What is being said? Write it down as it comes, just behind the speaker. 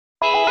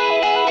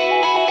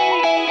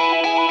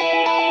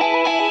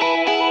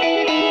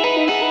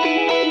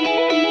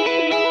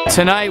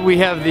Tonight we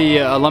have the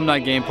alumni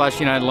game, Placer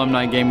United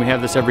Alumni Game. We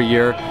have this every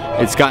year.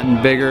 It's gotten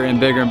bigger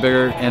and bigger and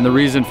bigger, and the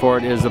reason for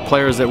it is the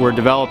players that we're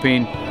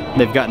developing,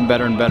 they've gotten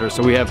better and better.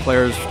 So we have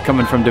players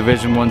coming from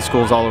Division I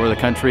schools all over the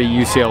country,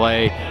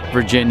 UCLA,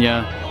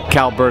 Virginia,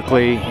 Cal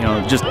Berkeley,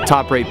 just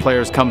top-rate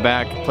players come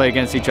back, play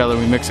against each other.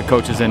 We mix the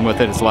coaches in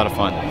with it. It's a lot of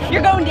fun.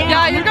 You're going down.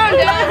 Yeah, you're going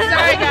down.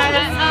 Sorry,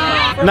 guys.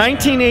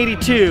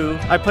 1982,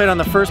 I played on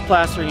the first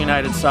Placer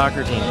United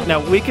soccer team. Now,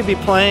 we could be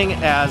playing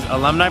as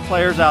alumni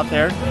players out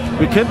there.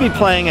 We could be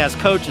playing as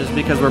coaches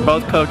because we're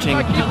both coaching,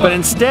 but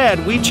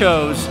instead we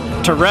chose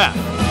to ref.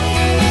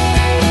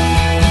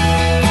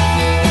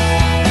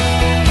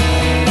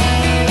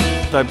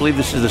 I believe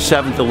this is the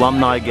 7th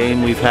alumni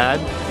game we've had.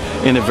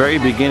 In the very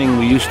beginning,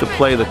 we used to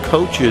play the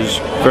coaches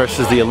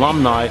versus the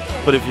alumni,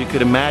 but if you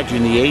could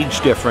imagine the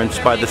age difference,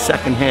 by the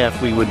second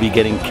half we would be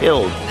getting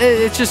killed.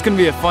 It's just going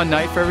to be a fun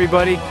night for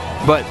everybody,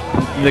 but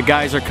the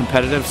guys are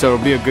competitive, so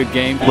it'll be a good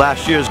game.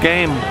 Last year's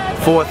game,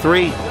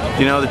 4-3,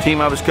 the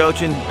team I was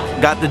coaching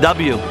got the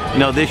W.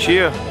 This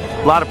year,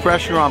 a lot of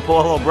pressure on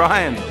Paul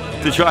O'Brien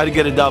to try to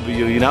get a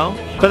W,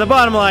 But the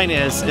bottom line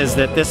is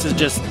that this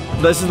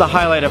is the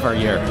highlight of our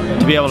year,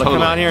 to be able to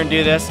come out here and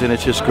do this. And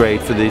it's just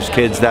great for these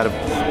kids that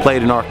have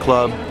played in our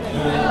club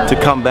to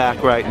come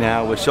back right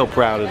now. We're so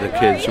proud of the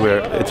kids.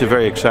 It's a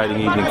very exciting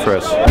evening for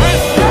us.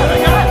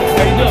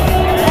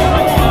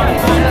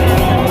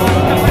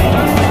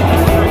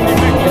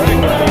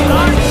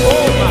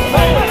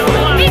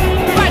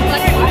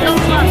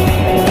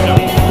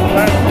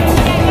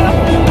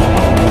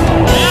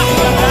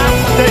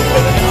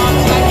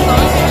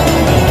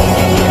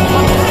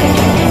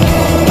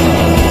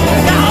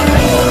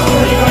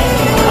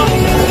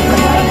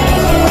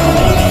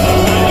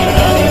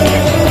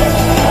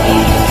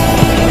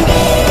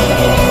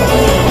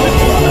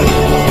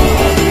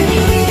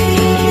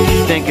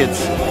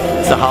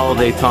 It's the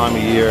holiday time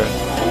of year.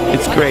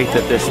 It's great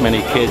that this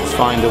many kids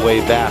find a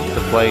way back to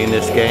play in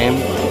this game,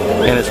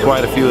 and it's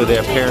quite a few of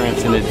their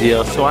parents in the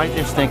deal. So I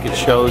just think it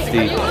shows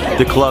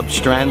the club's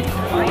strength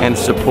and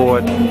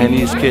support, and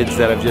these kids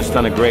that have just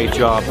done a great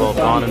job both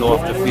on and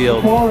off the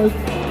field.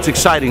 It's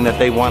exciting that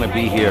they want to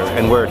be here,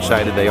 and we're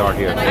excited they are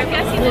here.